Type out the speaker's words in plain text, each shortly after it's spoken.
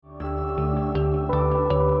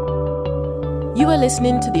You are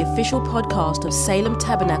listening to the official podcast of Salem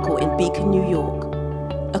Tabernacle in Beacon, New York,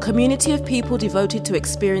 a community of people devoted to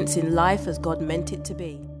experiencing life as God meant it to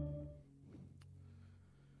be.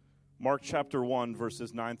 Mark chapter 1,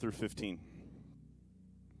 verses 9 through 15.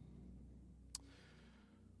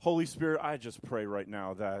 Holy Spirit, I just pray right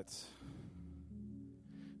now that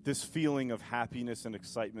this feeling of happiness and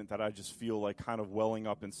excitement that I just feel like kind of welling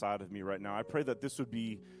up inside of me right now, I pray that this would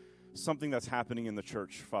be something that's happening in the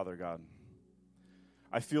church, Father God.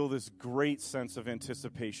 I feel this great sense of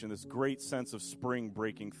anticipation, this great sense of spring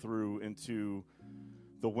breaking through into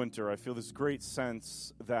the winter. I feel this great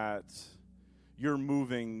sense that you're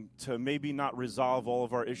moving to maybe not resolve all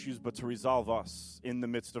of our issues, but to resolve us in the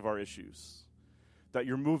midst of our issues. That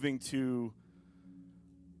you're moving to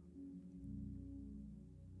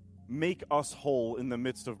make us whole in the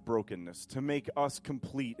midst of brokenness, to make us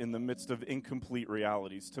complete in the midst of incomplete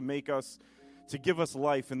realities, to give us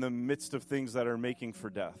life in the midst of things that are making for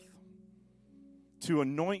death, to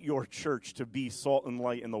anoint your church to be salt and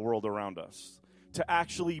light in the world around us, to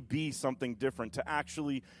actually be something different, to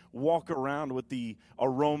actually walk around with the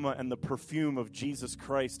aroma and the perfume of Jesus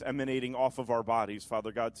Christ emanating off of our bodies,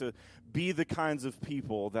 Father God, to be the kinds of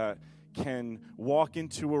people that can walk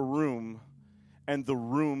into a room and the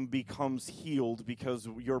room becomes healed because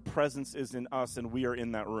your presence is in us and we are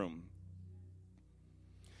in that room.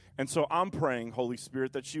 And so I'm praying, Holy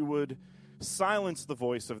Spirit, that you would silence the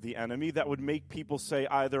voice of the enemy that would make people say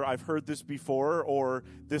either I've heard this before or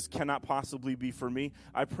this cannot possibly be for me.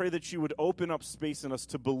 I pray that you would open up space in us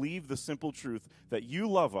to believe the simple truth that you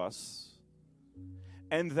love us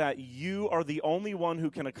and that you are the only one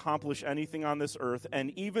who can accomplish anything on this earth.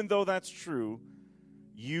 And even though that's true,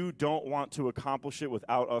 you don't want to accomplish it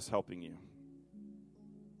without us helping you.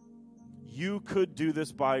 You could do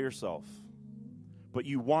this by yourself, but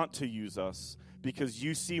you want to use us because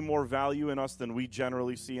you see more value in us than we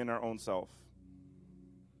generally see in our own self.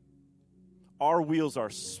 Our wheels are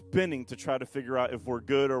spinning to try to figure out if we're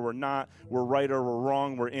good or we're not, we're right or we're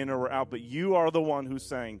wrong, we're in or we're out, but you are the one who's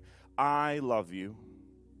saying, I love you,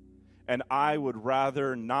 and I would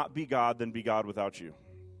rather not be God than be God without you.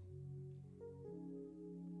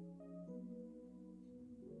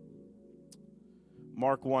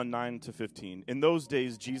 Mark 1, 9 to 15. In those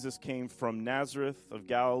days, Jesus came from Nazareth of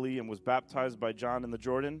Galilee and was baptized by John in the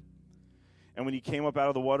Jordan. And when he came up out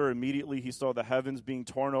of the water, immediately he saw the heavens being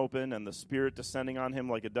torn open and the Spirit descending on him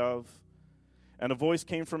like a dove. And a voice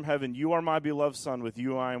came from heaven, "You are my beloved Son, with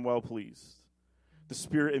you I am well pleased." The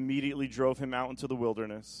Spirit immediately drove him out into the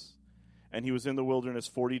wilderness, and he was in the wilderness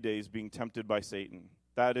 40 days being tempted by Satan.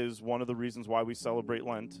 That is one of the reasons why we celebrate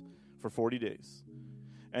Lent for 40 days.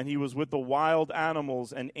 And he was with the wild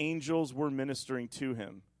animals, and angels were ministering to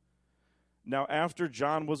him. Now after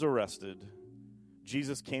John was arrested,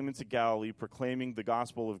 Jesus came into Galilee proclaiming the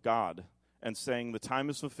gospel of God and saying, the time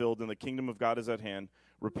is fulfilled and the kingdom of God is at hand.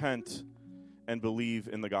 Repent and believe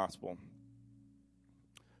in the gospel.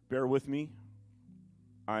 Bear with me.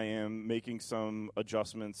 I am making some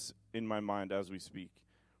adjustments in my mind as we speak.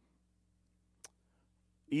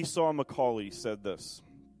 Esau Macaulay said this,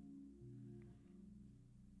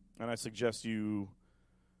 and I suggest you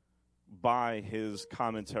buy his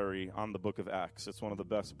commentary on the book of Acts. It's one of the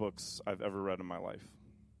best books I've ever read in my life.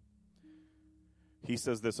 He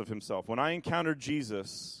says this of himself: when I encountered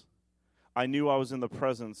Jesus, I knew I was in the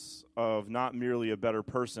presence of not merely a better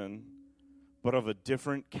person, but of a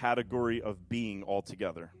different category of being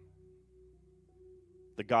altogether.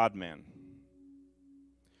 The God-man.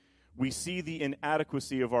 We see the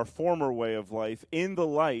inadequacy of our former way of life in the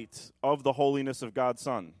light of the holiness of God's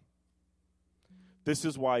Son. This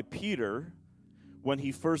is why Peter, when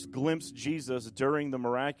he first glimpsed Jesus during the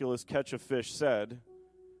miraculous catch of fish, said,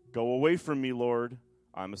 "Go away from me, Lord,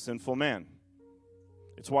 I'm a sinful man."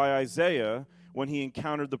 It's why Isaiah, when he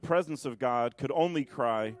encountered the presence of God, could only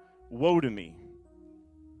cry, "Woe to me."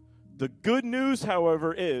 The good news,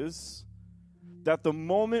 however, is that the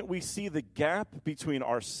moment we see the gap between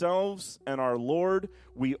ourselves and our Lord,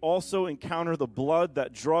 we also encounter the blood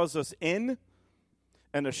that draws us in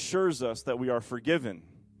and assures us that we are forgiven.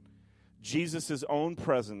 Jesus' own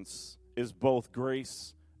presence is both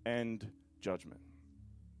grace and judgment.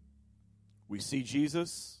 We see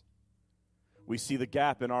Jesus, we see the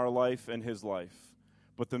gap in our life and his life.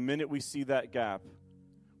 But the minute we see that gap,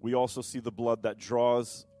 we also see the blood that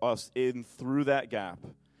draws us in through that gap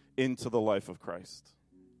into the life of Christ.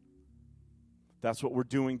 That's what we're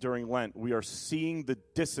doing during Lent. We are seeing the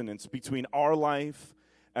dissonance between our life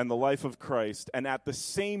and the life of Christ. And at the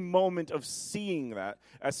same moment of seeing that,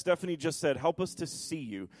 as Stephanie just said, help us to see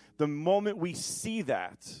you. The moment we see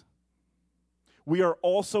that, we are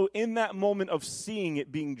also in that moment of seeing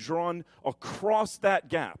it being drawn across that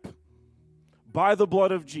gap by the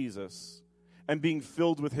blood of Jesus and being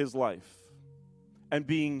filled with his life and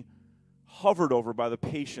being hovered over by the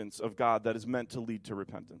patience of God that is meant to lead to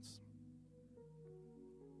repentance.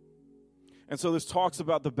 And so this talks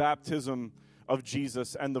about the baptism of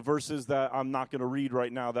Jesus, and the verses that I'm not going to read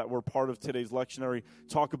right now that were part of today's lectionary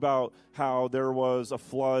talk about how there was a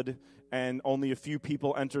flood and only a few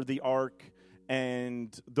people entered the ark,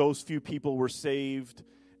 and those few people were saved,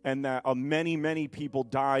 and that many, many people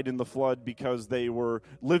died in the flood because they were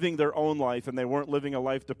living their own life and they weren't living a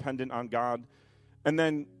life dependent on God. And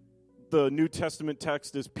then the New Testament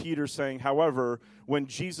text is Peter saying, however, when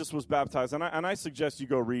Jesus was baptized, and I suggest you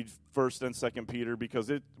go read 1st and 2nd Peter because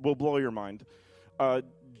it will blow your mind.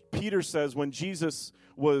 Peter says when Jesus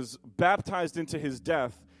was baptized into his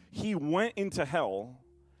death, he went into hell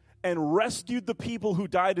and rescued the people who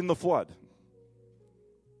died in the flood.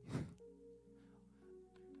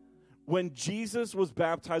 When Jesus was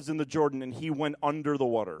baptized in the Jordan and he went under the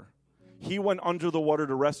water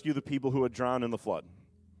to rescue the people who had drowned in the flood.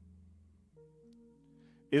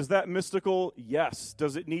 Is that mystical? Yes.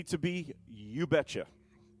 Does it need to be? You betcha.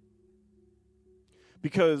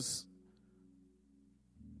 Because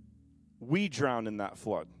we drown in that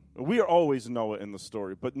flood. We are always Noah in the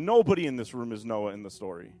story, but nobody in this room is Noah in the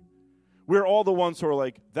story. We're all the ones who are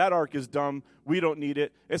like, that ark is dumb, we don't need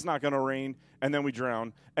it, it's not going to rain, and then we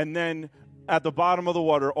drown. And then at the bottom of the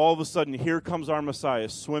water, all of a sudden, here comes our Messiah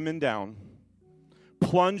swimming down,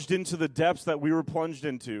 plunged into the depths that we were plunged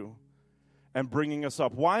into, and bringing us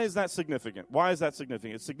up. Why is that significant? Why is that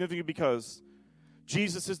significant? It's significant because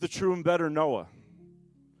Jesus is the true and better Noah.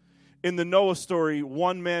 In the Noah story,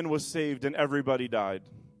 one man was saved and everybody died.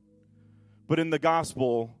 But in the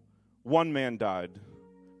gospel, one man died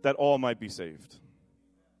that all might be saved.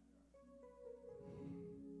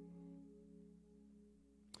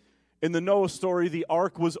 In the Noah story, the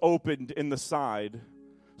ark was opened in the side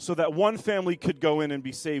so that one family could go in and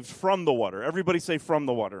be saved from the water. Everybody say from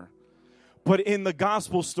the water. But in the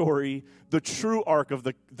gospel story, the true ark of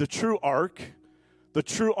the true ark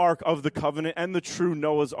of the covenant and the true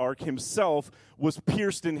Noah's ark himself was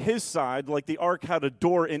pierced in his side, like the ark had a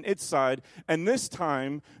door in its side, and this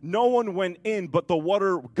time no one went in, but the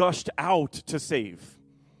water gushed out to save.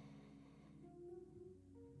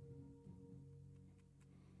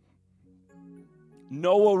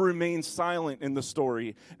 Noah remained silent in the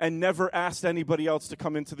story and never asked anybody else to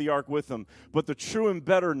come into the ark with him. But the true and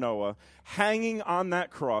better Noah, hanging on that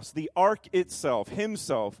cross, the ark itself,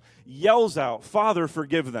 himself, yells out, "Father,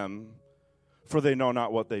 forgive them, for they know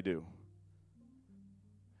not what they do."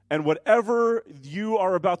 And whatever you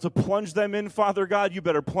are about to plunge them in, Father God, you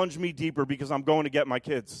better plunge me deeper because I'm going to get my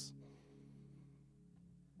kids.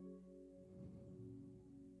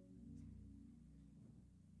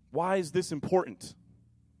 Why is this important?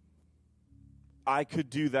 I could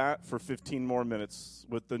do that for 15 more minutes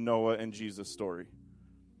with the Noah and Jesus story.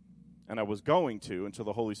 And I was going to until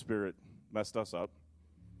the Holy Spirit messed us up.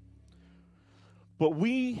 But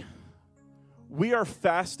we are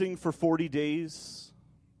fasting for 40 days.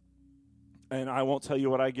 And I won't tell you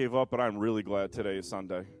what I gave up, but I'm really glad today is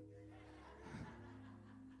Sunday.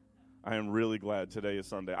 I am really glad today is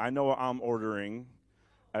Sunday. I know I'm ordering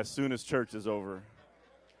as soon as church is over.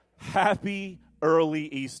 Happy early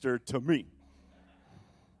Easter to me.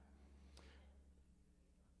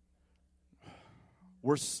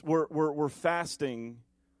 We're fasting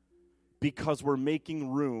because we're making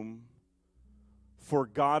room for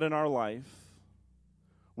God in our life.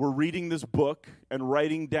 We're reading this book and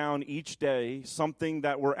writing down each day something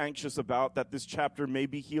that we're anxious about, that this chapter may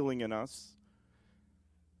be healing in us.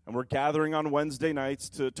 And we're gathering on Wednesday nights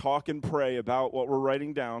to talk and pray about what we're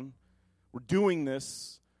writing down. We're doing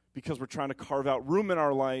this because we're trying to carve out room in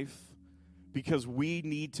our life because we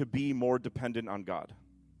need to be more dependent on God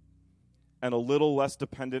and a little less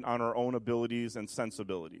dependent on our own abilities and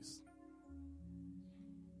sensibilities.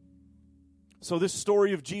 So this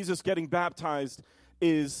story of Jesus getting baptized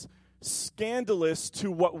is scandalous to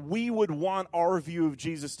what we would want our view of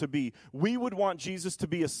Jesus to be. We would want Jesus to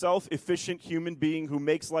be a self-efficient human being who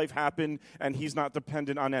makes life happen and he's not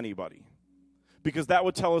dependent on anybody. Because that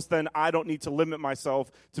would tell us then I don't need to limit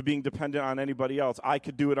myself to being dependent on anybody else. I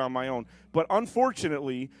could do it on my own. But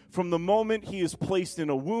unfortunately, from the moment he is placed in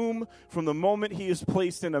a womb, from the moment he is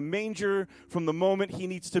placed in a manger, from the moment he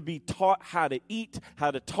needs to be taught how to eat, how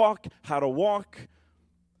to talk, how to walk,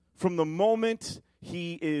 from the moment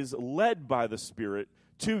he is led by the Spirit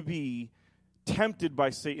to be tempted by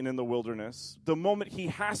Satan in the wilderness, the moment he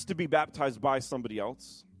has to be baptized by somebody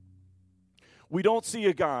else, We don't see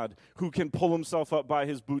a God who can pull himself up by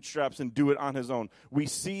his bootstraps and do it on his own. We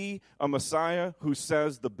see a Messiah who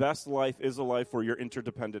says the best life is a life where you're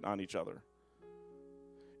interdependent on each other.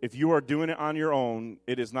 If you are doing it on your own,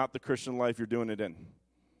 it is not the Christian life you're doing it in.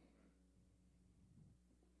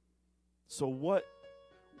 So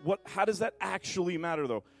how does that actually matter,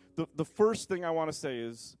 though? The first thing I want to say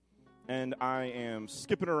is, and I am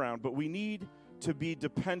skipping around, but we need to be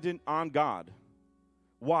dependent on God.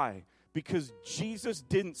 Why? Because Jesus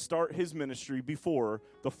didn't start his ministry before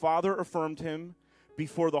the Father affirmed him,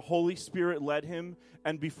 before the Holy Spirit led him,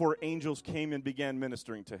 and before angels came and began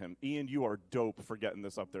ministering to him. Ian, you are dope for getting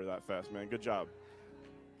this up there that fast, man. Good job.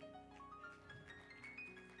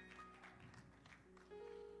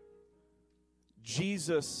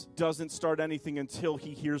 Jesus doesn't start anything until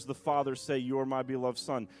he hears the Father say, "You are my beloved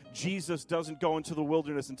Son." Jesus doesn't go into the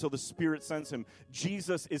wilderness until the Spirit sends him.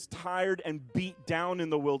 Jesus is tired and beat down in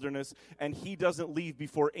the wilderness, and he doesn't leave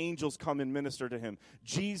before angels come and minister to him.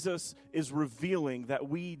 Jesus is revealing that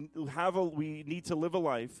we need to live a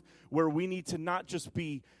life where we need to not just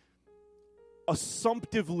be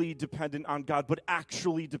assumptively dependent on God, but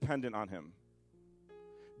actually dependent on him.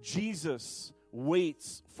 Jesus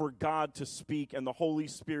waits for God to speak and the Holy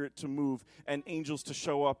Spirit to move and angels to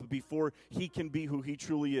show up before he can be who he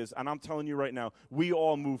truly is. And I'm telling you right now, we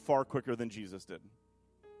all move far quicker than Jesus did.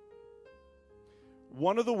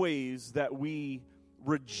 One of the ways that we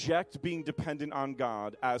reject being dependent on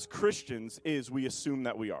God as Christians is we assume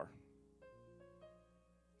that we are.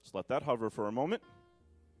 Just let that hover for a moment.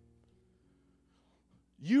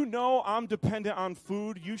 You know I'm dependent on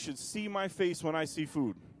food. You should see my face when I see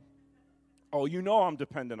food. Oh, you know I'm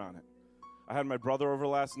dependent on it. I had my brother over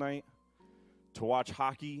last night to watch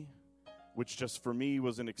hockey, which just for me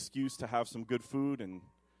was an excuse to have some good food. And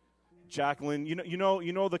Jacqueline, you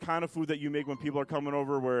know the kind of food that you make when people are coming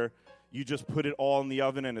over where you just put it all in the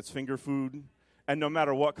oven and it's finger food, and no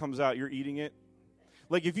matter what comes out, you're eating it.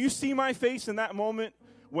 Like if you see my face in that moment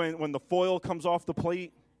when the foil comes off the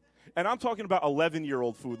plate, and I'm talking about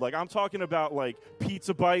 11-year-old food. Like I'm talking about like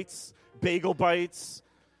pizza bites, bagel bites,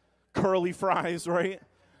 curly fries, right?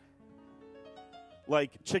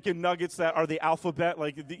 Like chicken nuggets that are the alphabet,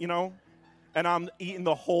 and I'm eating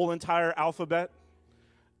the whole entire alphabet,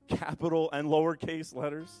 capital and lowercase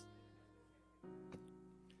letters.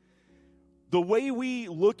 The way we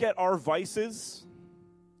look at our vices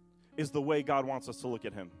is the way God wants us to look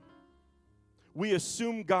at him. We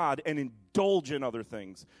assume God and indulge in other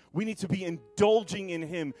things. We need to be indulging in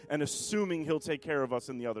him and assuming he'll take care of us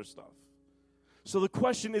in the other stuff. So the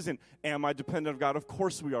question isn't, am I dependent on God? Of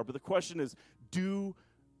course we are. But the question is, do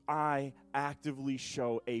I actively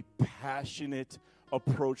show a passionate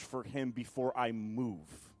approach for him before I move,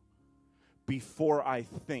 before I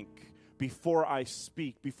think, before I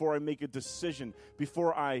speak, before I make a decision,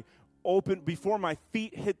 before my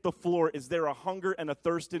feet hit the floor? Is there a hunger and a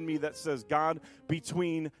thirst in me that says, God,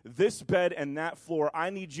 between this bed and that floor, I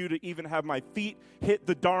need you to even have my feet hit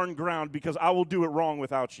the darn ground because I will do it wrong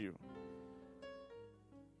without you.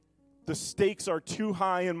 The stakes are too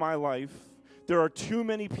high in my life. There are too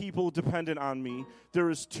many people dependent on me. There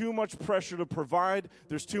is too much pressure to provide.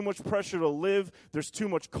 There's too much pressure to live. There's too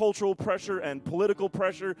much cultural pressure and political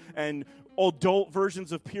pressure and adult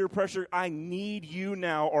versions of peer pressure. I need you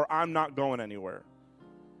now or I'm not going anywhere.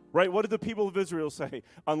 Right? What did the people of Israel say?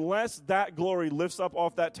 Unless that glory lifts up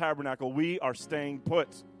off that tabernacle, we are staying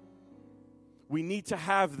put. We need to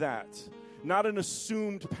have that. Not an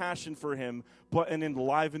assumed passion for him, but an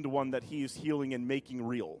enlivened one that he is healing and making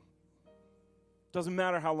real. Doesn't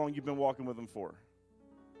matter how long you've been walking with him for.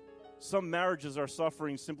 Some marriages are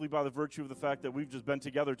suffering simply by the virtue of the fact that we've just been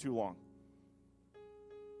together too long.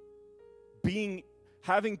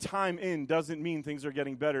 Having time in doesn't mean things are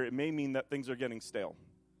getting better. It may mean that things are getting stale.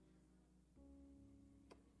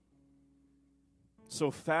 So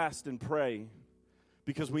fast and pray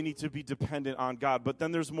because we need to be dependent on God. But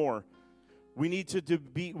then there's more. We need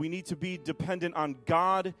to be dependent on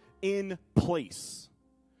God in place.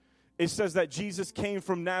 It says that Jesus came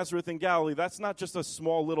from Nazareth in Galilee. That's not just a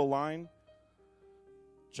small little line.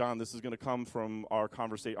 John, this is going to come from our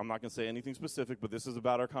conversation. I'm not going to say anything specific, but this is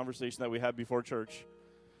about our conversation that we had before church.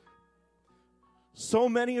 So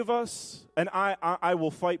many of us, and I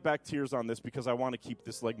will fight back tears on this because I want to keep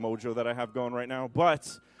this like mojo that I have going right now,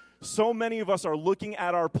 but so many of us are looking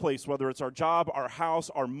at our place, whether it's our job, our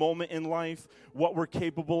house, our moment in life, what we're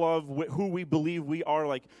capable of, who we believe we are.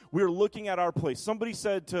 Like, we're looking at our place. Somebody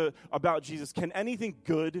said about Jesus, can anything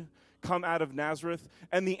good come out of Nazareth?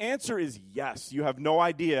 And the answer is yes. You have no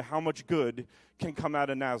idea how much good can come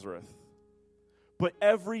out of Nazareth. But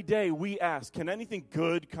every day we ask, can anything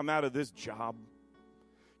good come out of this job?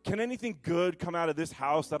 Can anything good come out of this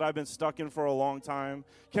house that I've been stuck in for a long time?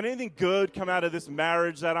 Can anything good come out of this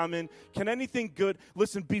marriage that I'm in? Can anything good?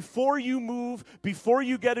 Listen, before you move, before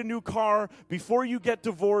you get a new car, before you get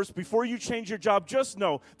divorced, before you change your job, just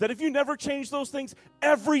know that if you never change those things,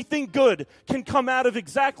 everything good can come out of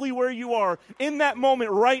exactly where you are in that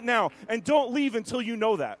moment right now. And don't leave until you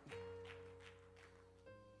know that.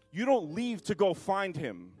 You don't leave to go find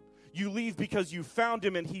him. You leave because you found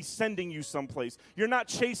him and he's sending you someplace. You're not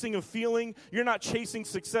chasing a feeling. You're not chasing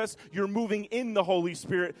success. You're moving in the Holy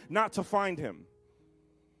Spirit, not to find him.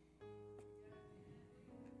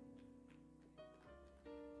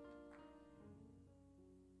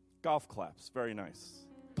 Golf claps, very nice.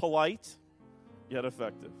 Polite, yet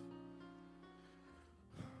effective.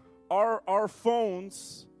 Our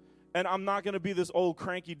phones, and I'm not going to be this old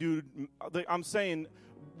cranky dude. I'm saying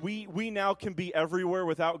we now can be everywhere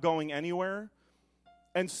without going anywhere.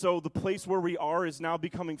 And so the place where we are is now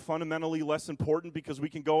becoming fundamentally less important because we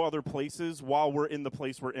can go other places while we're in the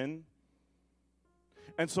place we're in.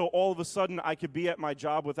 And so all of a sudden I could be at my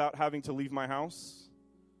job without having to leave my house.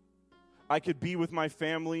 I could be with my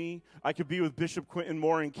family. I could be with Bishop Quentin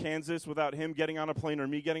Moore in Kansas without him getting on a plane or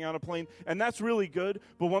me getting on a plane. And that's really good.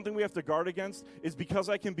 But one thing we have to guard against is because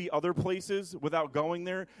I can be other places without going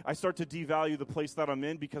there, I start to devalue the place that I'm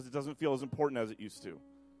in because it doesn't feel as important as it used to.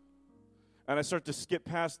 And I start to skip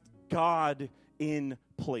past God in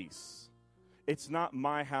place. It's not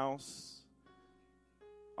my house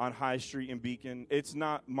on High Street in Beacon. It's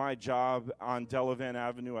not my job on Delavan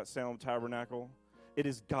Avenue at Salem Tabernacle. It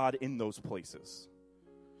is God in those places.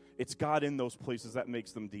 It's God in those places that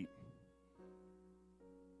makes them deep.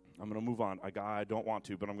 I'm going to move on. I don't want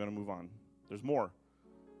to, but I'm going to move on. There's more.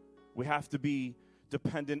 We have to be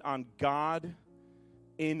dependent on God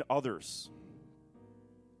in others.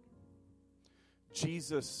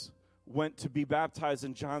 Jesus went to be baptized,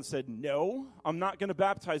 and John said, no, I'm not going to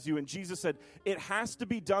baptize you. And Jesus said, it has to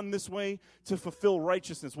be done this way to fulfill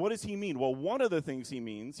righteousness. What does he mean? Well, one of the things he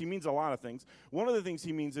means a lot of things. One of the things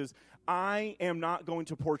he means is, I am not going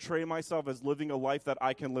to portray myself as living a life that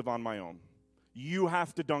I can live on my own. You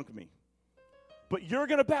have to dunk me. But you're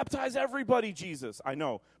going to baptize everybody, Jesus. I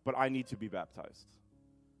know, but I need to be baptized.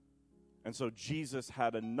 And so Jesus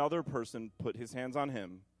had another person put his hands on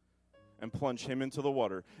him and plunge him into the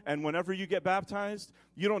water. And whenever you get baptized,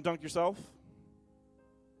 you don't dunk yourself.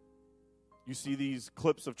 You see these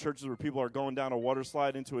clips of churches where people are going down a water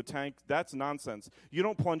slide into a tank. That's nonsense. You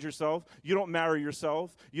don't plunge yourself. You don't marry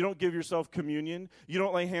yourself. You don't give yourself communion. You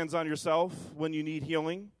don't lay hands on yourself when you need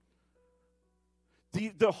healing.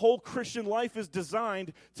 The whole Christian life is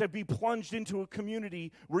designed to be plunged into a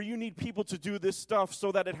community where you need people to do this stuff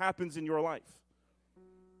so that it happens in your life.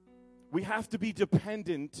 We have to be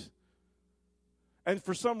dependent. And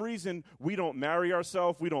for some reason, we don't marry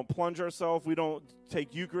ourselves, we don't plunge ourselves, we don't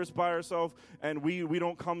take Eucharist by ourselves, and we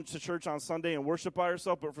don't come to church on Sunday and worship by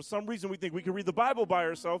ourselves. But for some reason, we think we can read the Bible by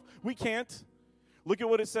ourselves. We can't. Look at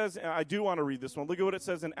what it says. I do want to read this one. Look at what it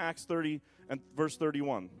says in Acts 30 and verse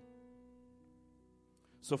 31.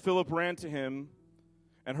 So Philip ran to him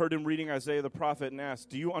and heard him reading Isaiah the prophet and asked,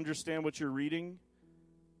 do you understand what you're reading?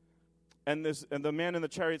 And the man in the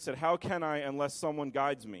chariot said, how can I unless someone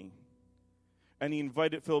guides me? And he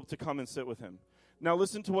invited Philip to come and sit with him. Now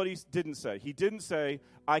listen to what he didn't say. He didn't say,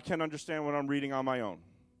 I can understand what I'm reading on my own.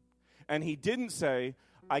 And he didn't say,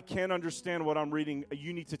 I can't understand what I'm reading.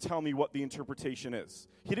 You need to tell me what the interpretation is.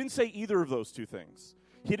 He didn't say either of those two things.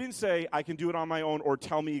 He didn't say, I can do it on my own or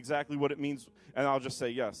tell me exactly what it means and I'll just say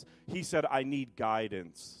yes. He said, I need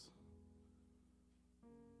guidance.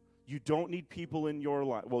 You don't need people in your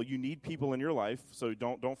life. Well, you need people in your life, so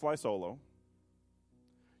don't fly solo.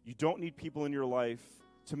 You don't need people in your life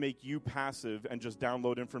to make you passive and just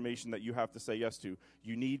download information that you have to say yes to.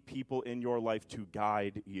 You need people in your life to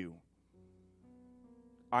guide you.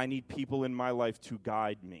 I need people in my life to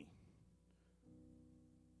guide me.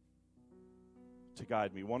 To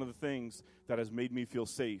guide me. One of the things that has made me feel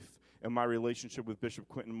safe in my relationship with Bishop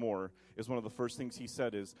Quentin Moore is one of the first things he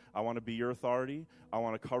said is, I want to be your authority, I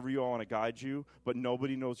want to cover you, I want to guide you, but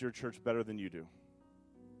nobody knows your church better than you do.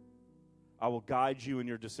 I will guide you in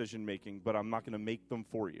your decision making, but I'm not going to make them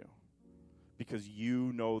for you because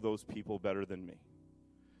you know those people better than me.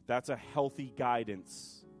 That's a healthy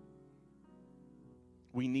guidance.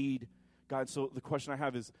 We need guidance. So the question I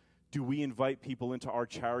have is, do we invite people into our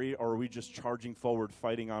chariot or are we just charging forward,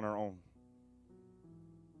 fighting on our own?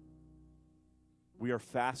 We are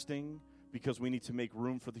fasting because we need to make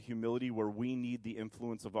room for the humility where we need the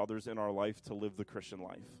influence of others in our life to live the Christian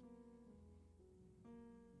life.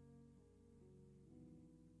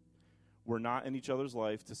 We're not in each other's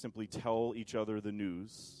life to simply tell each other the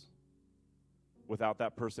news without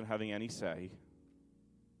that person having any say.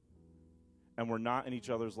 And we're not in each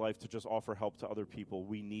other's life to just offer help to other people.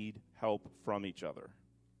 We need help from each other.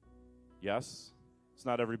 Yes? It's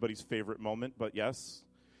not everybody's favorite moment, but yes.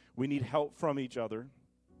 We need help from each other.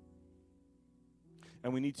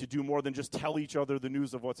 And we need to do more than just tell each other the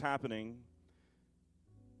news of what's happening.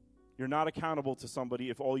 You're not accountable to somebody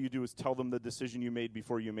if all you do is tell them the decision you made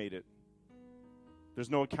before you made it. There's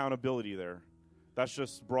no accountability there. That's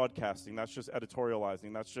just broadcasting. That's just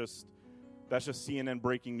editorializing. That's just CNN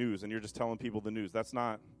breaking news, and you're just telling people the news. That's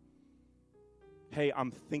not, hey, I'm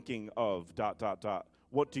thinking of ...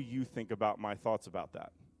 What do you think about my thoughts about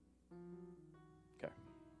that? Okay.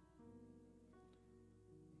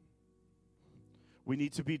 We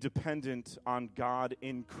need to be dependent on God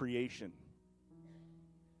in creation.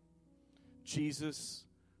 Jesus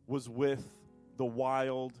was with the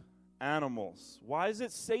wild animals. Why does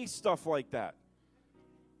it say stuff like that?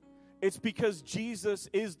 It's because Jesus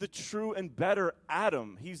is the true and better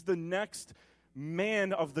Adam. He's the next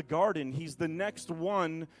man of the garden. He's the next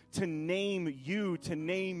one to name you, to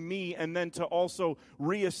name me, and then to also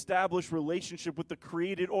reestablish relationship with the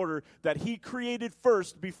created order that he created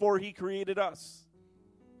first before he created us.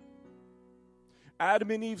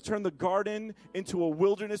 Adam and Eve turned the garden into a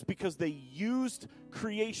wilderness because they used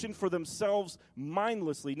creation for themselves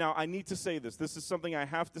mindlessly. Now, I need to say this. This is something I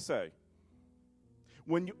have to say.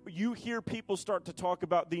 When you hear people start to talk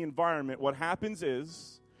about the environment, what happens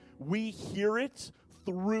is we hear it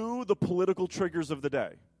through the political triggers of the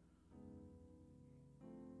day.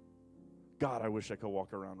 God, I wish I could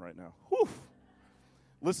walk around right now. Whew.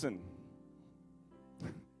 Listen.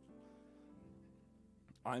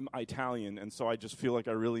 I'm Italian, and so I just feel like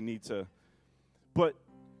I really need to. But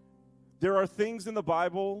there are things in the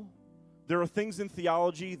Bible, there are things in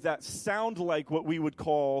theology that sound like what we would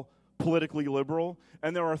call politically liberal,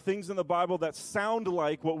 and there are things in the Bible that sound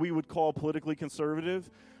like what we would call politically conservative,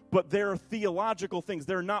 but they're theological things.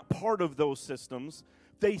 They're not part of those systems.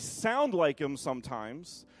 They sound like them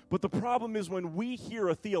sometimes, but the problem is when we hear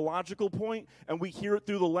a theological point and we hear it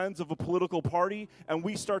through the lens of a political party and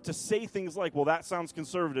we start to say things like, well, that sounds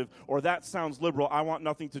conservative or that sounds liberal, I want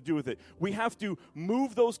nothing to do with it. We have to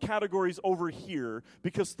move those categories over here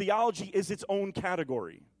because theology is its own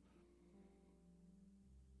category.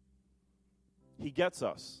 He gets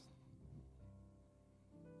us.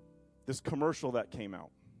 This commercial that came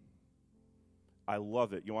out. I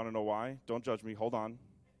love it. You want to know why? Don't judge me. Hold on.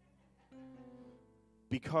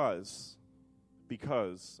 Because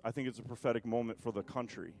I think it's a prophetic moment for the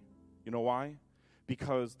country. You know why?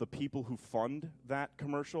 Because the people who fund that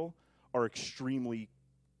commercial are extremely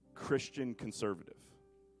Christian conservative.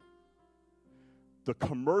 The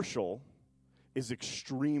commercial is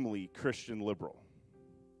extremely Christian liberal.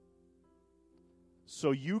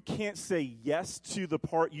 So you can't say yes to the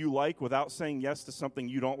part you like without saying yes to something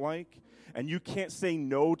you don't like. And you can't say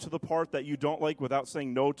no to the part that you don't like without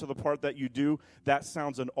saying no to the part that you do. That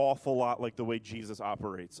sounds an awful lot like the way Jesus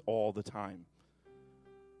operates all the time.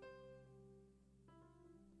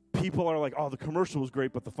 People are like, oh, the commercial was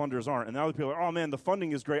great, but the funders aren't. And the other people are, oh, man, the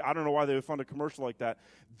funding is great. I don't know why they would fund a commercial like that.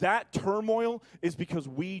 That turmoil is because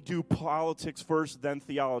we do politics first, then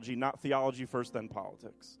theology, not theology first, then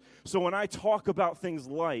politics. So when I talk about things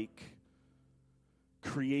like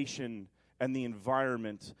creation and the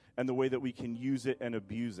environment and the way that we can use it and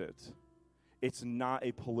abuse it, it's not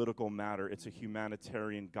a political matter. It's a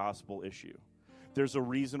humanitarian gospel issue. There's a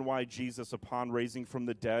reason why Jesus, upon raising from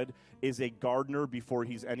the dead, is a gardener before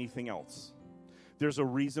he's anything else. There's a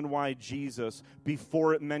reason why Jesus,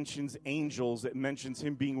 before it mentions angels, it mentions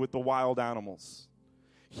him being with the wild animals.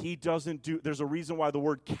 There's a reason why the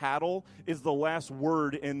word cattle is the last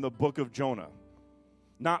word in the book of Jonah.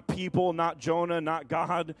 Not people, not Jonah, not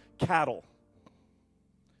God, cattle.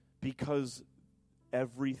 Because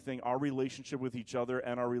everything, our relationship with each other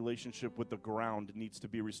and our relationship with the ground needs to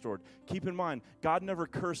be restored. Keep in mind, God never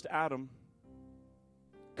cursed Adam.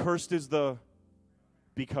 Cursed is the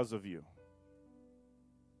because of you.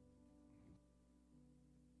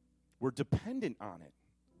 We're dependent on it.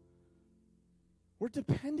 We're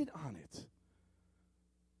dependent on it.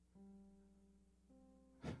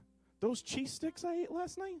 Those cheese sticks I ate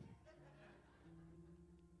last night,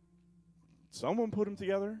 someone put them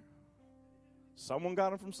together. Someone got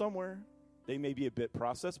them from somewhere. They may be a bit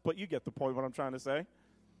processed, but you get the point what I'm trying to say.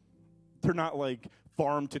 They're not like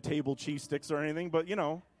farm-to-table cheese sticks or anything, but you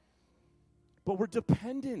know. But we're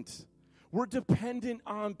dependent. We're dependent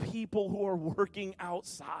on people who are working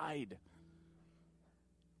outside.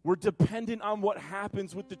 We're dependent on what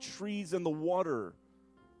happens with the trees and the water.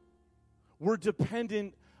 We're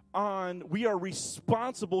dependent on, we are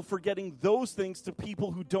responsible for getting those things to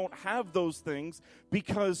people who don't have those things,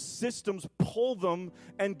 because systems pull them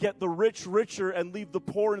and get the rich richer and leave the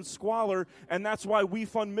poor in squalor. And that's why we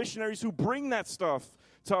fund missionaries who bring that stuff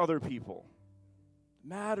to other people. It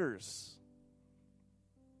matters.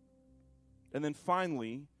 And then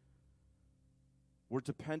finally, we're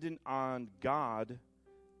dependent on God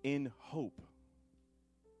in hope.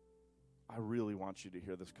 I really want you to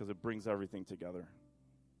hear this because it brings everything together.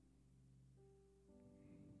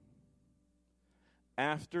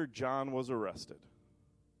 After John was arrested,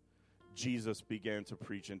 Jesus began to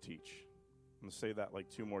preach and teach. I'm going to say that like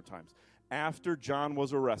 2 more times. After John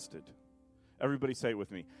was arrested. Everybody say it with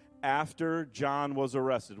me. After John was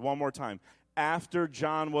arrested. One more time. After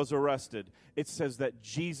John was arrested, it says that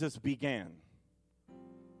Jesus began.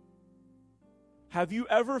 Have you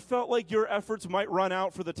ever felt like your efforts might run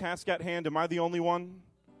out for the task at hand? Am I the only one?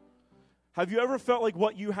 Have you ever felt like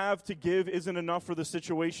what you have to give isn't enough for the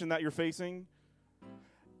situation that you're facing?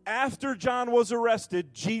 After John was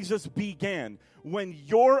arrested, Jesus began. When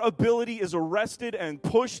your ability is arrested and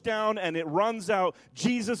pushed down and it runs out,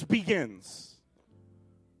 Jesus begins.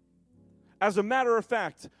 As a matter of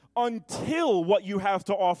fact, until what you have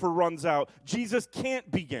to offer runs out, Jesus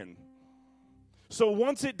can't begin. So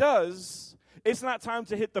once it does, it's not time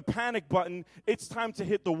to hit the panic button. It's time to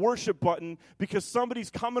hit the worship button, because somebody's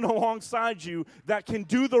coming alongside you that can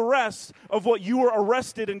do the rest of what you were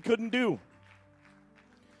arrested and couldn't do.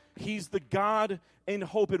 He's the God in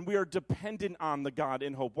hope, and we are dependent on the God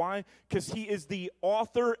in hope. Why? Because he is the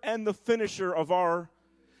author and the finisher of our,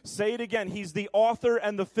 say it again, he's the author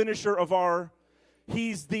and the finisher of our,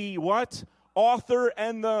 he's the what? Author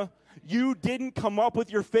and the, you didn't come up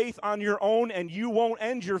with your faith on your own, and you won't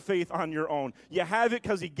end your faith on your own. You have it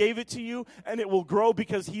because he gave it to you, and it will grow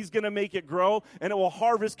because he's going to make it grow, and it will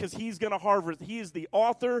harvest because he's going to harvest. He is the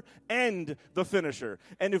author and the finisher.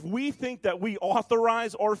 And if we think that we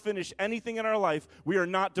authorize or finish anything in our life, we are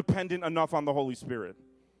not dependent enough on the Holy Spirit.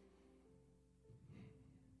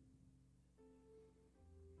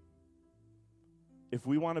 If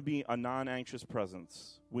we want to be a non-anxious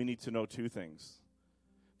presence, we need to know 2 things.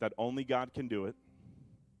 That only God can do it,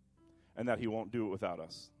 and that he won't do it without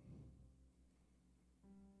us.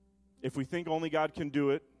 If we think only God can do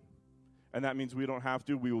it, and that means we don't have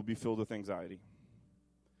to, we will be filled with anxiety.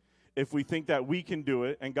 If we think that we can do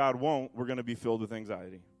it and God won't, we're going to be filled with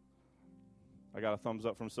anxiety. I got a thumbs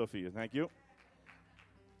up from Sophia. Thank you.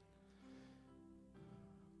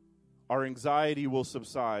 Our anxiety will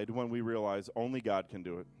subside when we realize only God can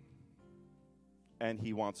do it, and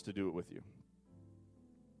he wants to do it with you.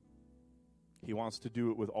 He wants to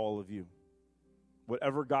do it with all of you.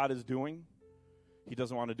 Whatever God is doing, he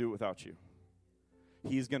doesn't want to do it without you.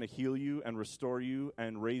 He's going to heal you and restore you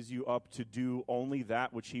and raise you up to do only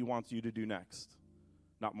that which he wants you to do next.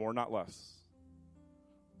 Not more, not less.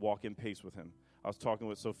 Walk in pace with him. I was talking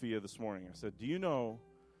with Sophia this morning. I said, do you know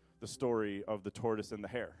the story of the tortoise and the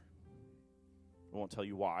hare? I won't tell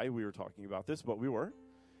you why we were talking about this, but we were.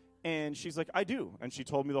 And she's like, I do. And she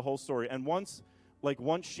told me the whole story. And once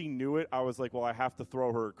she knew it, I was like, well, I have to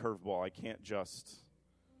throw her a curveball. I can't just,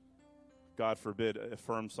 God forbid,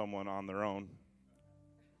 affirm someone on their own.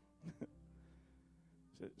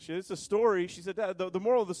 It's a story. She said, Dad, the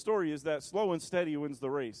moral of the story is that slow and steady wins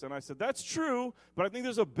the race. And I said, that's true, but I think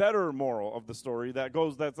there's a better moral of the story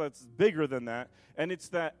that's bigger than that, and it's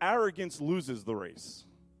that arrogance loses the race.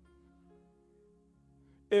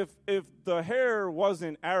 If the hare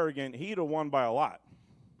wasn't arrogant, he'd have won by a lot.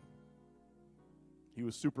 He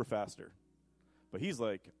was super faster. But he's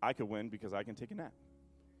like, I could win because I can take a nap.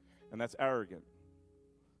 And that's arrogant.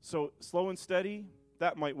 So slow and steady,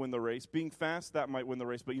 that might win the race. Being fast, that might win the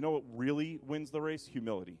race. But you know what really wins the race?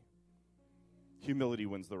 Humility. Humility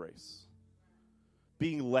wins the race.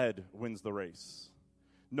 Being led wins the race.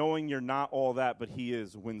 Knowing you're not all that, but he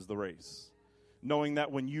is, wins the race. Knowing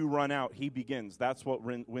that when you run out, he begins. That's what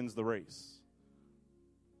wins the race.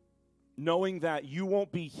 Knowing that you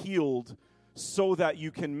won't be healed so that you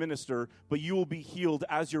can minister, but you will be healed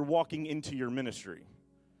as you're walking into your ministry.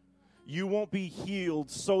 You won't be healed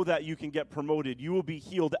so that you can get promoted. You will be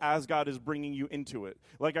healed as God is bringing you into it.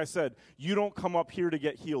 Like I said, you don't come up here to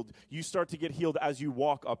get healed. You start to get healed as you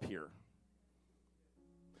walk up here.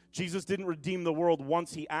 Jesus didn't redeem the world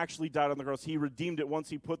once he actually died on the cross. He redeemed it once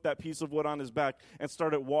he put that piece of wood on his back and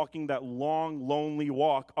started walking that long, lonely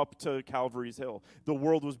walk up to Calvary's Hill. The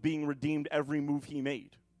world was being redeemed every move he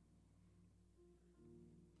made.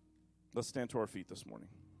 Let's stand to our feet this morning.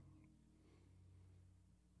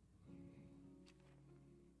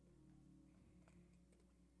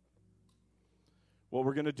 What what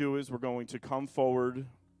we're going to do is we're going to come forward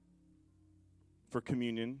for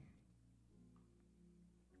communion.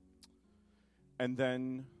 And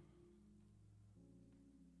then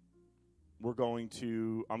I'm going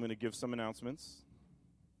to give some announcements.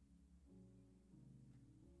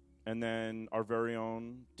 And then our very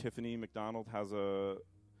own Tiffany McDonald has a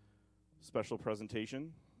special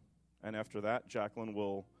presentation. And after that, Jacqueline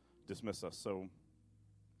will dismiss us. So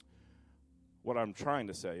what I'm trying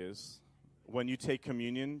to say is, when you take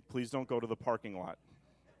communion, please don't go to the parking lot.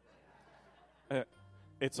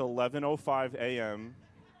 It's 11:05 a.m.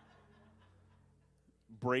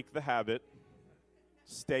 Break the habit.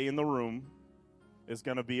 Stay in the room. It's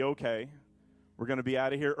going to be okay. We're going to be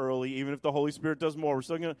out of here early. Even if the Holy Spirit does more,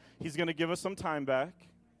 He's going to give us some time back.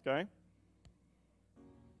 Okay?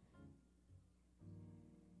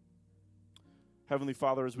 Heavenly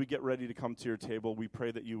Father, as we get ready to come to your table, we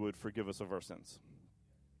pray that you would forgive us of our sins.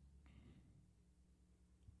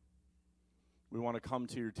 We want to come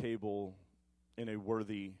to your table in a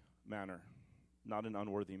worthy manner, not an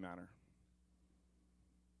unworthy manner.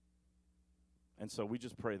 And so we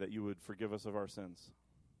just pray that you would forgive us of our sins.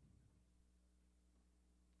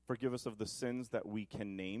 Forgive us of the sins that we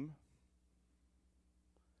can name.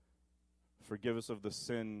 Forgive us of the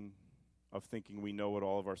sin of thinking we know what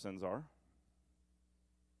all of our sins are.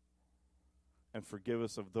 And forgive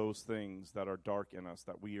us of those things that are dark in us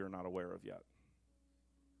that we are not aware of yet.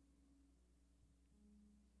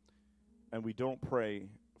 And we don't pray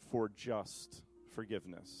for just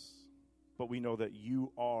forgiveness, but we know that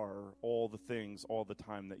you are all the things all the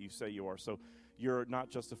time that you say you are. So you're not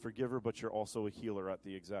just a forgiver, but you're also a healer at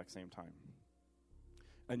the exact same time.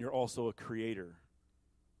 And you're also a creator.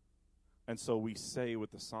 And so we say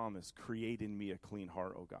with the psalmist, create in me a clean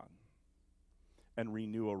heart, O God, and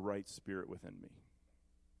renew a right spirit within me.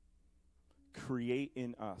 Create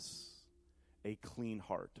in us a clean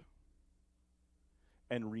heart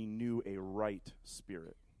and renew a right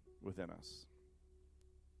spirit within us.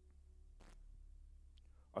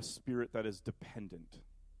 A spirit that is dependent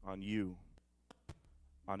on you,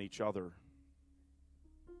 on each other,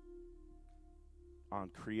 on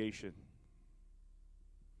creation,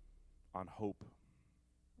 on hope,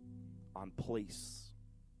 on place.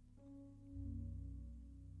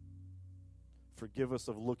 Forgive us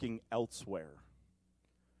of looking elsewhere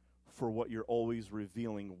for what you're always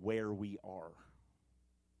revealing where we are,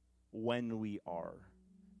 when we are,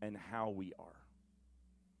 and how we are.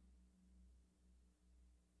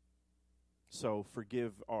 So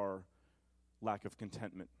forgive our lack of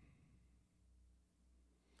contentment.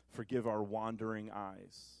 Forgive our wandering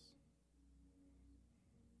eyes.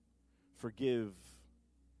 Forgive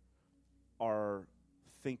our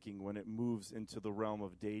thinking when it moves into the realm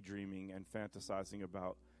of daydreaming and fantasizing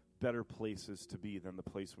about better places to be than the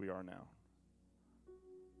place we are now.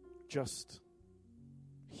 Just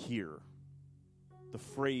here. The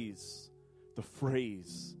phrase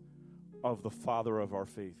of the father of our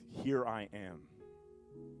faith. Here I am.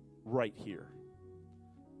 Right here.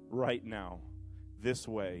 Right now. This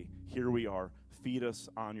way. Here we are. Feed us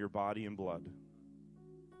on your body and blood.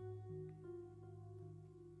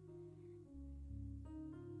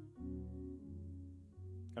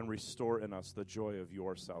 And restore in us the joy of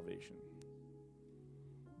your salvation.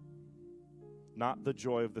 Not the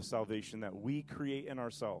joy of the salvation that we create in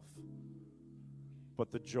ourselves,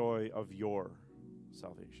 but the joy of your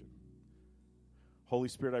salvation. Holy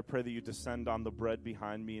Spirit, I pray that you descend on the bread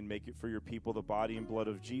behind me and make it for your people the body and blood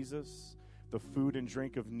of Jesus, the food and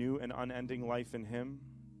drink of new and unending life in him.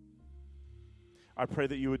 I pray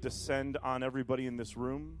that you would descend on everybody in this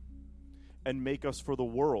room and make us for the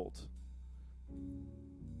world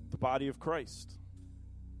the body of Christ.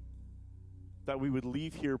 That we would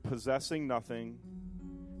leave here possessing nothing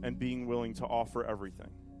and being willing to offer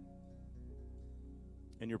everything.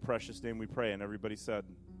 In your precious name we pray. And everybody said,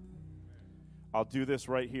 I'll do this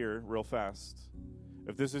right here real fast.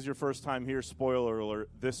 If this is your first time here, spoiler alert,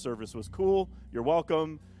 this service was cool. You're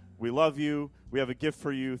welcome. We love you. We have a gift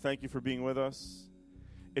for you. Thank you for being with us.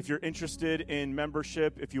 If you're interested in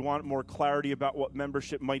membership, if you want more clarity about what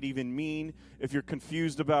membership might even mean, if you're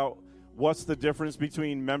confused about what's the difference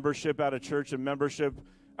between membership at a church and membership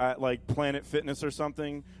at like Planet Fitness or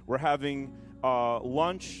something, we're having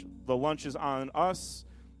lunch. The lunch is on us.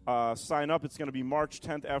 Sign up. It's going to be March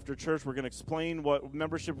 10th after church. We're going to explain what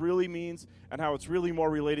membership really means and how it's really more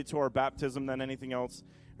related to our baptism than anything else.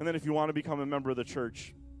 And then if you want to become a member of the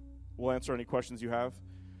church, we'll answer any questions you have.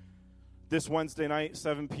 This Wednesday night,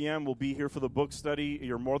 7 p.m., we'll be here for the book study.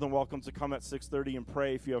 You're more than welcome to come at 6:30 and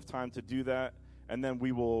pray if you have time to do that. And then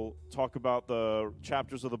we will talk about the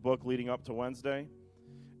chapters of the book leading up to Wednesday.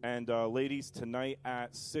 And ladies, tonight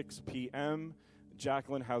at 6 p.m.,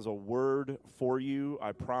 Jacqueline has a word for you.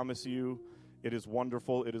 I promise you, it is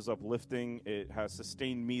wonderful. It is uplifting. It has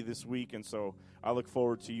sustained me this week, and so I look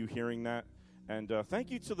forward to you hearing that. And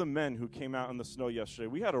thank you to the men who came out in the snow yesterday.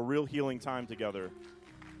 We had a real healing time together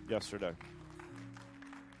yesterday.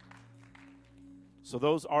 So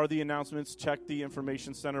those are the announcements. Check the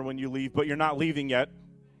information center when you leave, but you're not leaving yet.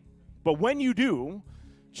 But when you do,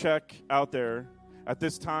 check out there. At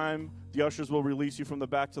this time, the ushers will release you from the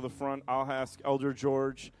back to the front. I'll ask Elder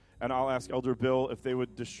George and I'll ask Elder Bill if they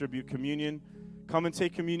would distribute communion. Come and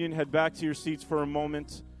take communion, head back to your seats for a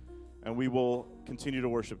moment, and we will continue to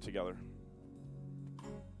worship together.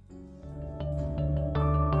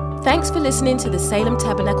 Thanks for listening to the Salem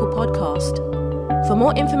Tabernacle podcast. For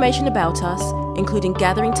more information about us, including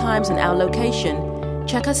gathering times and our location,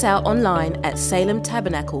 check us out online at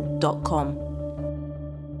salemtabernacle.com.